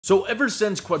So ever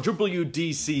since Quadruple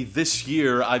UDC this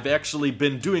year, I've actually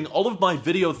been doing all of my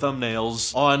video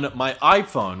thumbnails on my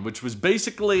iPhone, which was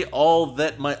basically all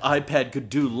that my iPad could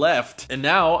do left. And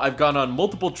now I've gone on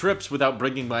multiple trips without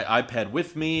bringing my iPad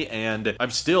with me, and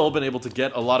I've still been able to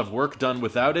get a lot of work done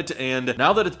without it. And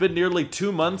now that it's been nearly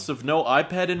 2 months of no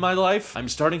iPad in my life, I'm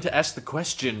starting to ask the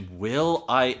question, will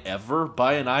I ever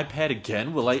buy an iPad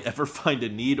again? Will I ever find a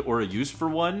need or a use for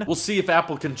one? We'll see if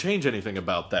Apple can change anything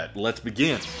about that. Let's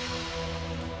begin.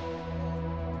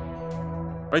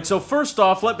 Right, so first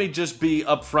off, let me just be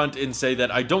upfront and say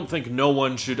that I don't think no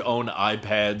one should own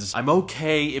iPads. I'm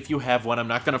okay if you have one. I'm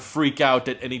not gonna freak out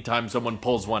at any time someone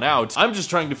pulls one out. I'm just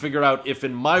trying to figure out if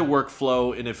in my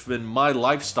workflow and if in my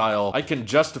lifestyle, I can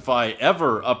justify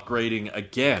ever upgrading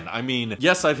again. I mean,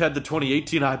 yes, I've had the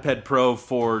 2018 iPad Pro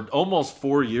for almost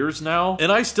 4 years now,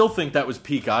 and I still think that was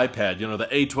peak iPad. You know, the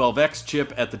A12X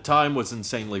chip at the time was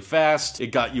insanely fast.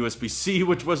 It got USB-C,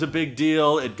 which was a big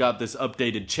deal. It got this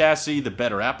updated chassis, the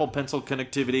better Apple Pencil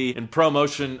connectivity, and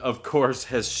ProMotion, of course,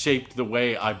 has shaped the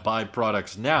way I buy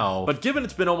products now. But given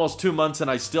it's been almost 2 months and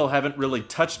I still haven't really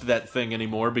touched that thing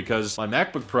anymore because my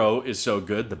MacBook Pro is so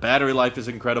good, the battery life is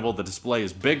incredible, the display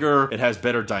is bigger, it has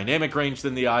better dynamic range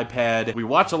than the iPad, we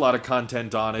watch a lot of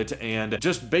content on it, and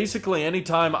just basically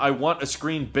anytime I want a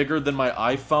screen bigger than my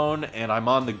iPhone and I'm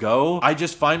on the go, I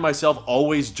just find myself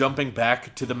always jumping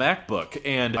back to the MacBook,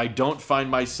 and I don't find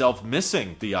myself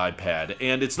missing the iPad.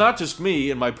 And it's not just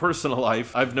me. In my personal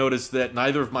life, I've noticed that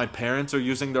neither of my parents are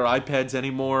using their iPads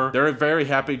anymore. They're very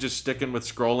happy just sticking with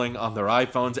scrolling on their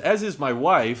iPhones, as is my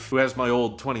wife, who has my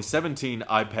old 2017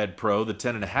 iPad Pro, the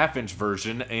 10.5-inch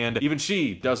version, and even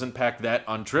she doesn't pack that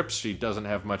on trips. She doesn't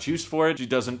have much use for it. She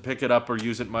doesn't pick it up or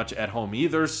use it much at home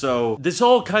either. So this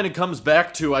all kind of comes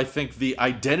back to, I think, the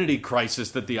identity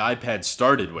crisis that the iPad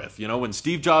started with. You know, when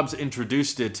Steve Jobs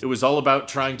introduced it, it was all about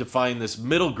trying to find this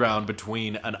middle ground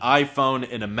between an iPhone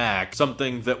and a Mac, something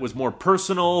that was more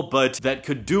personal, but that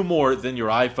could do more than your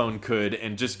iPhone could,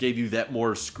 and just gave you that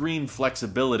more screen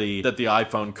flexibility that the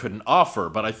iPhone couldn't offer.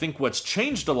 But I think what's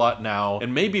changed a lot now,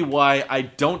 and maybe why I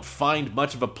don't find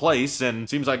much of a place, and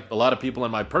seems like a lot of people in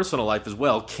my personal life as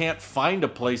well, can't find a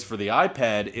place for the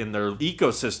iPad in their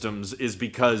ecosystems, is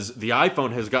because the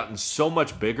iPhone has gotten so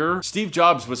much bigger. Steve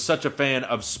Jobs was such a fan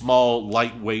of small,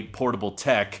 lightweight, portable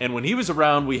tech, and when he was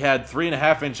around, we had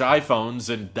 3.5-inch iPhones,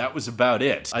 and that was about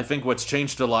it. I think what's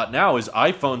changed a lot now is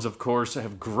iPhones, of course,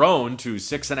 have grown to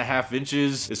 6.5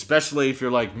 inches, especially if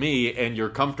you're like me and you're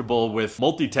comfortable with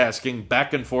multitasking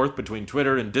back and forth between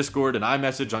Twitter and Discord and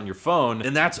iMessage on your phone.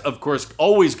 And that's, of course,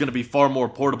 always going to be far more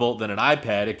portable than an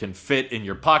iPad. It can fit in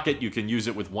your pocket. You can use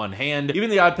it with one hand. Even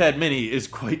the iPad mini is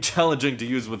quite challenging to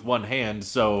use with one hand.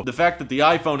 So the fact that the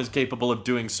iPhone is capable of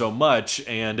doing so much,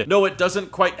 and no, it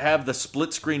doesn't quite have the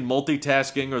split screen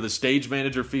multitasking or the stage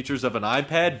manager features of an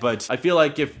iPad, but I feel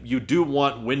like if you do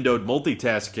want windowed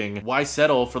multitasking, why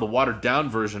settle for the watered down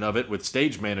version of it with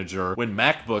Stage Manager when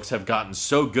MacBooks have gotten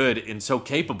so good and so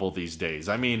capable these days?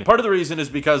 I mean, part of the reason is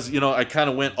because, you know, I kind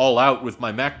of went all out with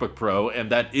my MacBook Pro, and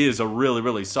that is a really,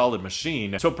 really solid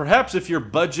machine. So perhaps if your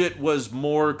budget was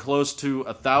more close to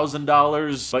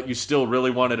 $1,000, but you still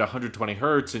really wanted 120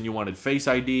 hertz and you wanted Face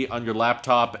ID on your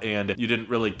laptop, and you didn't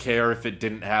really care if it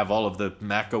didn't have all of the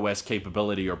macOS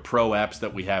capability or Pro apps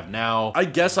that we have now, I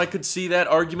guess I could see that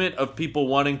argument of people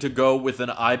wanting to go with an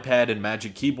iPad and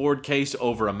Magic Keyboard case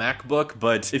over a MacBook.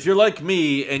 But if you're like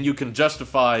me and you can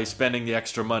justify spending the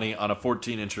extra money on a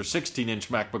 14-inch or 16-inch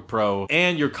MacBook Pro,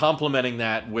 and you're complementing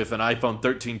that with an iPhone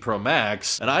 13 Pro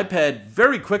Max, an iPad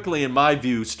very quickly, in my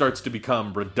view, starts to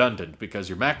become redundant because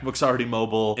your MacBook's already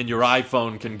mobile and your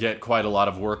iPhone can get quite a lot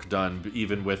of work done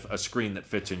even with a screen that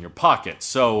fits in your pocket.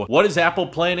 So what is Apple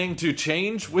planning to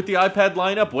change with the iPad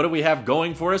lineup? What do we have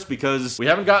going for us? Because we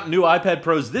haven't gotten new iPad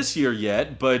Pros this year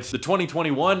yet, but the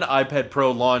 2021 iPad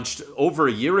Pro launched over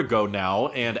a year ago now,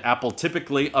 and Apple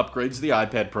typically upgrades the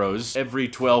iPad Pros every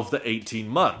 12 to 18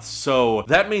 months. So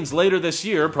that means later this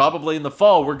year, probably in the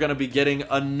fall, we're going to be getting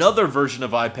another version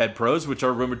of iPad Pros, which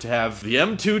are rumored to have the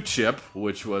M2 chip,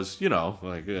 which was, you know,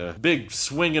 like a big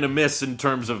swing and a miss in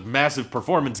terms of massive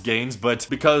performance gains, but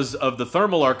because of the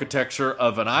thermal architecture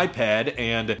of an iPad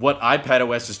and what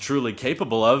iPadOS is truly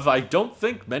capable of, I don't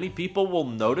think many people will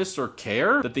notice or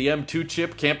care that the the M2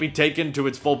 chip can't be taken to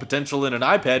its full potential in an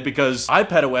iPad because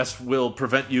iPadOS will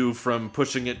prevent you from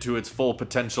pushing it to its full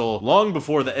potential long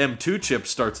before the M2 chip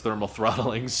starts thermal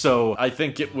throttling. So I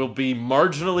think it will be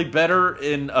marginally better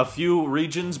in a few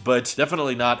regions, but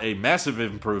definitely not a massive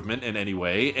improvement in any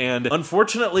way. And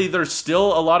unfortunately, there's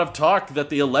still a lot of talk that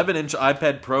the 11-inch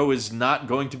iPad Pro is not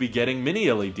going to be getting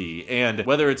mini LED. And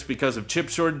whether it's because of chip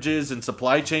shortages and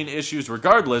supply chain issues,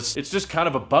 regardless, it's just kind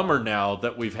of a bummer now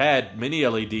that we've had mini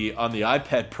LED on the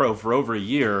iPad Pro for over a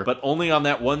year, but only on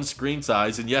that one screen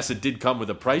size. And yes, it did come with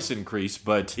a price increase,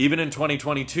 but even in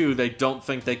 2022, they don't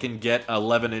think they can get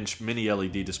 11-inch mini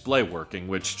LED display working,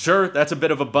 which sure, that's a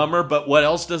bit of a bummer, but what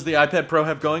else does the iPad Pro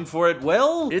have going for it?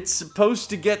 Well, it's supposed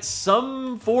to get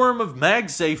some form of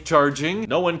MagSafe charging.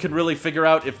 No one can really figure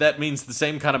out if that means the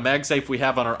same kind of MagSafe we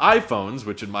have on our iPhones,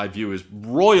 which in my view is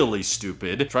royally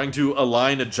stupid. Trying to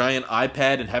align a giant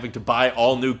iPad and having to buy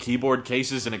all new keyboard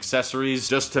cases and accessories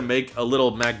just to make a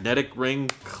little magnetic ring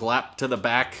clap to the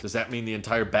back. Does that mean the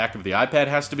entire back of the iPad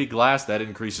has to be glass? That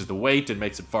increases the weight and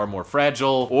makes it far more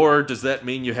fragile. Or does that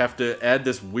mean you have to add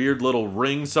this weird little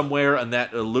ring somewhere on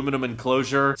that aluminum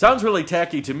enclosure? Sounds really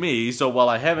tacky to me, so while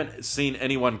I haven't seen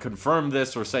anyone confirm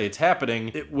this or say it's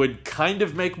happening, it would kind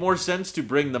of make more sense to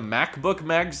bring the MacBook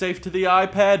MagSafe to the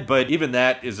iPad, but even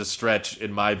that is a stretch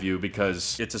in my view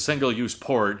because it's a single-use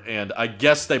port, and I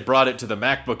guess they brought it to the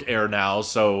MacBook Air now,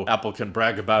 so Apple can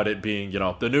brag about it being, you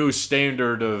know, the new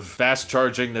standard of fast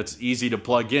charging that's easy to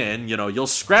plug in. You know, you'll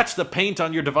scratch the paint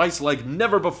on your device like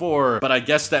never before, but I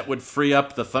guess that would free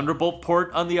up the Thunderbolt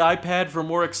port on the iPad for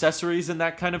more accessories and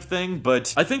that kind of thing.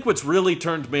 But I think what's really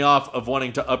turned me off of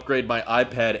wanting to upgrade my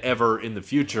iPad ever in the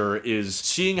future is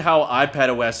seeing how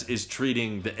iPadOS is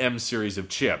treating the M series of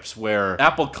chips, where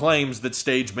Apple claims that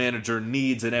Stage Manager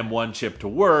needs an M1 chip to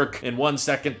work. In 1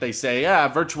 second they say,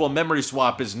 virtual memory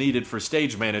swap is needed for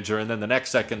Stage Manager, and then the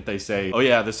next second they say, oh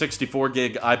yeah, the 64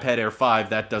 gig iPad Air 5,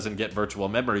 that doesn't get virtual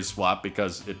memory swap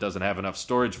because it doesn't have enough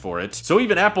storage for it. So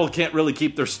even Apple can't really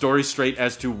keep their story straight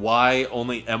as to why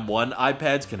only M1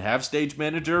 iPads can have Stage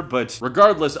Manager, but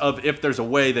regardless of if there's a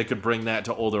way they could bring that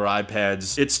to older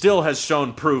iPads, it still has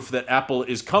shown proof that Apple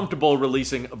is comfortable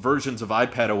releasing versions of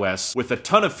iPadOS with a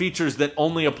ton of features that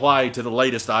only apply to the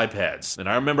latest iPads. And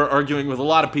I remember arguing with a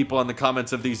lot of people in the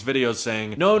comments of these videos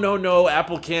saying, no,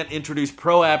 Apple can't introduce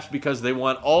Pro apps because they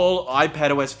want all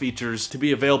iPadOS features to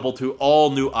be available to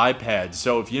all new iPads.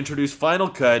 So if you introduce Final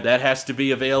Cut, that has to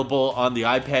be available on the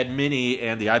iPad mini,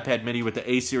 and the iPad mini with the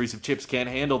A series of chips can't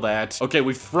handle that. Okay,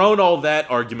 we've thrown all that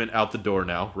argument out the door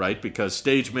now, right? Because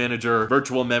Stage Manager,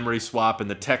 virtual memory swap, and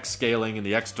the text scaling and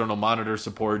the external monitor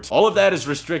support, all of that is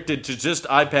restricted to just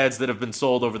iPads that have been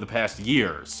sold over the past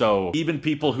year. So even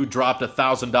people who dropped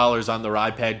 $1,000 on their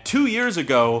iPad 2 years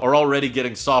ago are already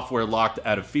getting software locked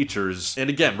out of features. And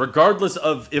again, regardless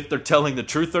of if they're telling the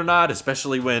truth or not,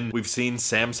 especially when we've seen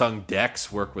Samsung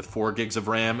DeX work with 4 gigs of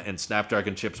RAM and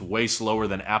Snapdragon chips way slower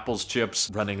than Apple's chips,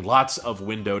 running lots of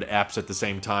windowed apps at the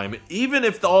same time, even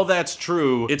if all that's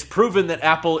true, it's proven that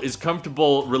Apple is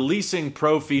comfortable releasing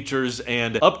Pro features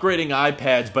and upgrading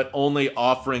iPads, but only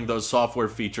offering those software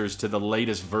features to the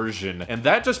latest version. And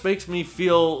that just makes me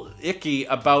feel icky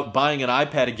about buying an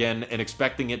iPad again and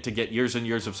expecting it to get years and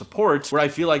years of support, where I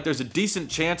feel like there's a decent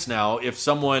chance now if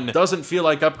someone doesn't feel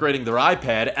like upgrading their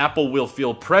iPad, Apple will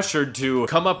feel pressured to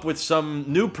come up with some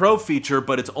new Pro feature,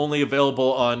 but it's only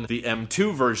available on the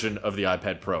M2 version of the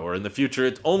iPad Pro, or in the future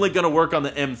it's only going to work on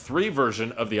the M3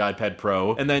 version of the iPad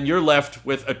Pro, and then you're left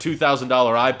with a $2,000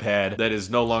 iPad that is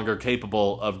no longer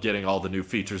capable of getting all the new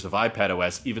features of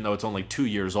iPadOS, even though it's only 2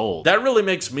 years old. That really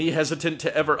makes me hesitant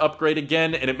to ever upgrade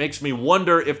again, and it makes me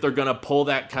wonder if they're gonna pull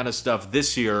that kind of stuff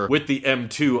this year with the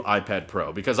M2 iPad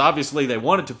Pro, because obviously they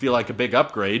want it to feel like a big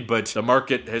upgrade, but the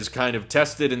market has kind of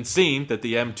tested and seen that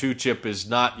the M2 chip is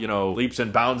not, you know, leaps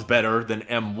and bounds better than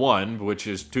M1, which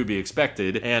is to be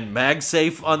expected. And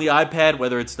MagSafe on the iPad,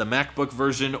 whether it's the MacBook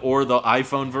version or the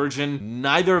iPhone version,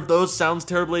 neither of those sounds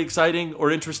terribly exciting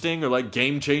or interesting or like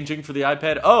game-changing for the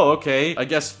iPad. Oh, okay, I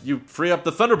guess you free up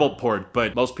the Thunderbolt port,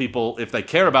 but most people, if they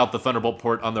care about the Thunderbolt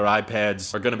port on their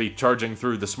iPads, are going to be charging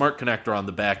through the smart connector on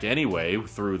the back anyway,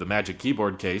 through the Magic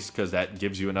Keyboard case, because that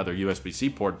gives you another USB-C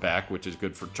port back, which is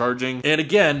good for charging. And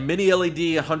again, mini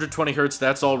LED, 120 Hz,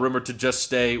 that's all rumored to just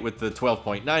stay with the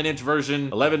 12.9-inch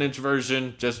version. 11-inch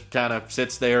version just kind of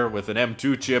sits there with an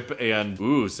M2 chip, and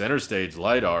ooh, center stage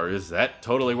LiDAR, is that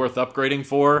totally worth upgrading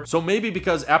for? So maybe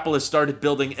because Apple has started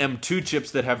building M2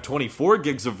 chips that have 24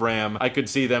 gigs of RAM, I could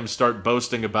see them start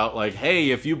boasting about like,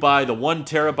 hey, if you buy the 1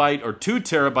 terabyte or 2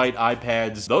 terabyte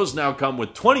iPads, those now come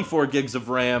with 24 gigs of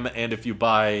RAM, and if you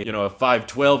buy, you know, a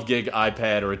 512 gig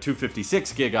iPad or a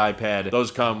 256 gig iPad,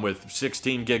 those come come with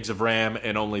 16 gigs of RAM,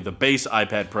 and only the base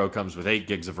iPad Pro comes with 8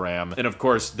 gigs of RAM. And of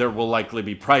course, there will likely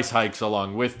be price hikes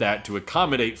along with that to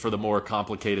accommodate for the more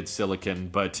complicated silicon.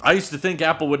 But I used to think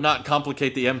Apple would not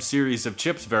complicate the M series of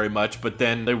chips very much, but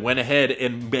then they went ahead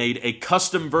and made a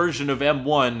custom version of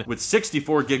M1 with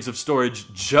 64 gigs of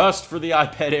storage just for the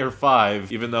iPad Air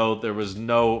 5, even though there was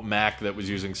no Mac that was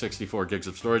using 64 gigs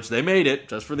of storage. They made it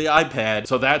just for the iPad.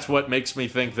 So that's what makes me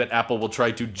think that Apple will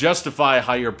try to justify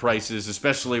higher prices,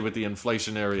 especially with the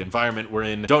inflationary environment we're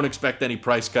in. Don't expect any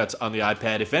price cuts on the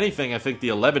iPad. If anything, I think the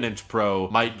 11-inch Pro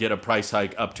might get a price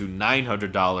hike up to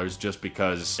 $900 just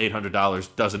because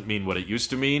 $800 doesn't mean what it used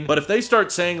to mean. But if they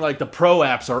start saying like the Pro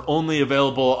apps are only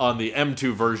available on the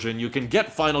M2 version, you can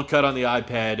get Final Cut on the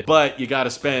iPad, but you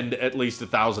gotta spend at least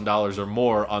 $1,000 or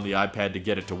more on the iPad to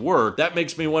get it to work. That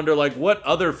makes me wonder, like, what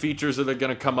other features are they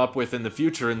gonna come up with in the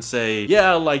future and say,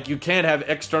 yeah, like you can't have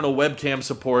external webcam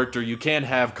support, or you can't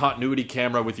have continuity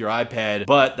camera with your iPad,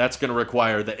 but that's gonna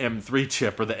require the M3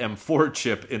 chip or the M4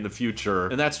 chip in the future.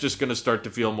 And that's just gonna start to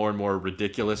feel more and more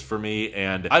ridiculous for me,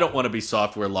 and I don't want to be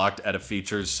software locked out of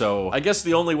features. So I guess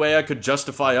the only way I could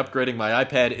justify upgrading my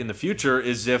iPad in the future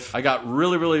is if I got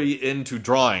really into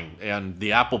drawing and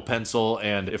the Apple Pencil,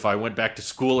 and if I went back to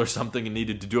school or something and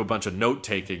needed to do a bunch of note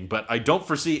taking. But I don't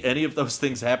foresee any of those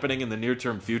things happening in the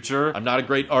near-term future. I'm not a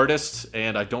great artist,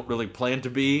 and I don't really plan to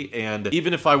be, and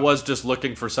even if I was just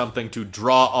looking for something to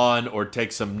draw on or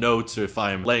take some notes, or if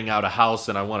I'm laying out a house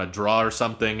and I want to draw or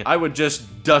something, I would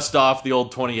just dust off the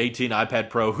old 2018 iPad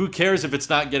Pro. Who cares if it's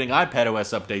not getting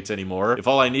iPadOS updates anymore? If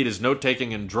all I need is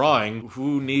note-taking and drawing,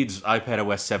 who needs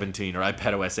iPadOS 17 or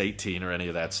iPadOS 18 or any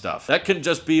of that stuff? That can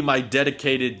just be my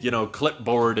dedicated, you know,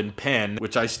 clipboard and pen,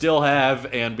 which I still have,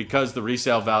 and because the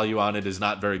resale value on it is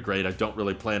not very great, I don't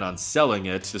really plan on selling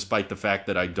it, despite the fact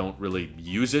that I don't really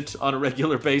use it on a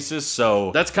regular basis.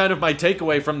 So that's kind of my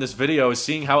takeaway from this video, is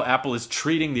seeing how Apple is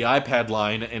treating the iPad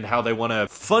line and how they want to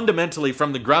fundamentally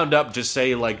from the ground up just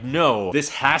say like, no, this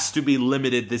has to be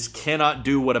limited, this cannot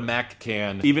do what a Mac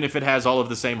can, even if it has all of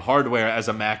the same hardware as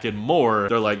a Mac and more.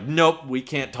 They're like, nope, we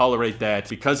can't tolerate that.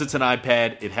 Because it's an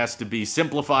iPad, it has to be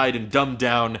simplified and dumbed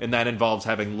down, and that involves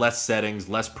having less settings,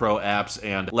 less pro apps,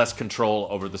 and less control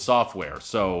over the software.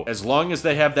 So as long as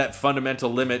they have that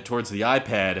fundamental limit towards the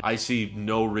iPad, I see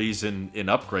no reason in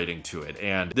upgrading to it.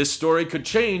 And this story could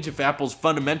change if Apple's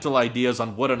fundamental ideas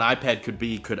on what an iPad could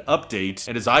be could update,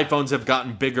 and as iPhones have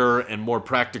gotten bigger and more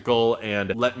practical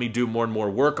and let me do more and more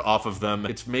work off of them,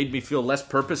 it's made me feel less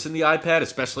purpose in the iPad,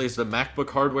 especially as the MacBook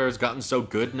hardware has gotten so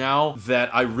good now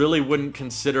that I really wouldn't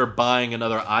consider buying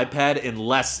another iPad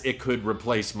unless it could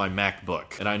replace my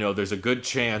MacBook. And I know there's a good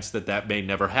chance that that may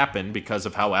never happen because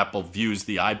of how Apple views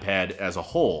the iPad as a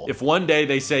whole. If one day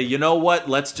they say, you know what,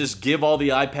 let's just give all the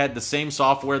iPad the same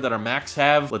software that our Macs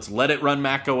have, let's let it run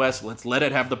macOS, let's let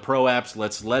it have the Pro apps,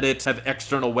 let's let it have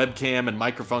external webcam and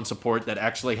microphone support that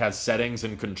actually has settings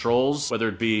and controls, whether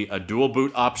it be a dual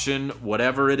boot option,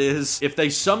 whatever it is. If they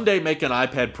someday make an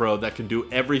iPad Pro that can do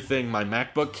everything my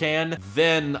MacBook can,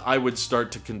 then I would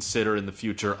start to consider in the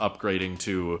future upgrading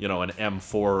to, you know, an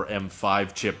M4 or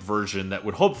M5 chip version that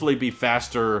would hopefully be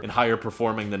faster and higher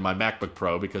performing than my MacBook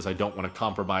Pro, because I don't want to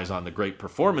compromise on the great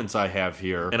performance I have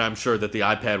here. And I'm sure that the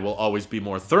iPad will always be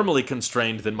more thermally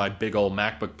constrained than my big old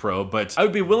MacBook Pro, but I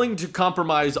would be willing to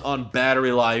compromise on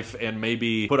battery life and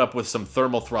maybe put up with some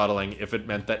thermal throttling if it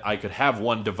meant that I could have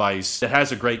one device that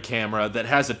has a great camera, that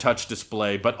has a touch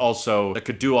display, but also that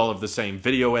could do all of the same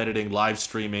video editing, live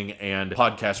streaming, and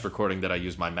podcast recording that I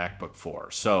use my MacBook for.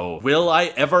 So will I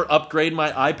ever upgrade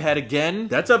my iPad again?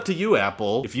 That's up to you,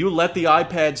 Apple. If you let the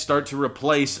iPad start to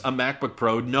replace a MacBook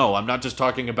Pro, no, I'm not just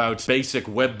talking about basic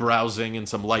web browsing and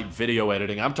some light video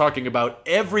editing. I'm talking about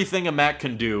everything a Mac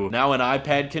can do, now an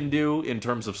iPad can do in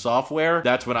terms of software.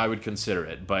 That's when I would consider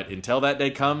it. But until that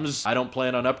day comes, I don't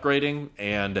plan on upgrading,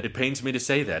 and it pains me to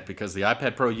say that because the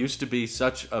iPad Pro used to be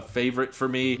such a favorite for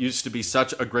me, used to be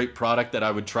such a great product that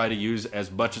I would try to use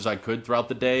as much as I could throughout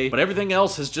the day, but everything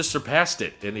else has just surpassed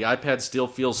it, and the iPad still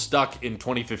feels stuck in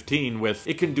 2015 with,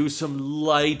 it can do some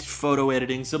light photo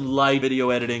editing, some light video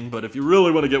editing, but if you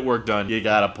really want to get work done, you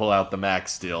gotta pull out the Mac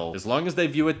still. As long as they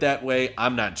view it that way,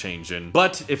 I'm not changing.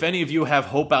 But if any of you have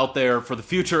hope out there for the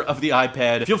future of the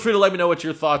iPad, feel free to let me know what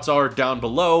your thoughts are down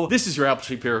below. This is your Apple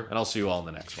Sheep here, and I'll see you all in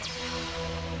the next one.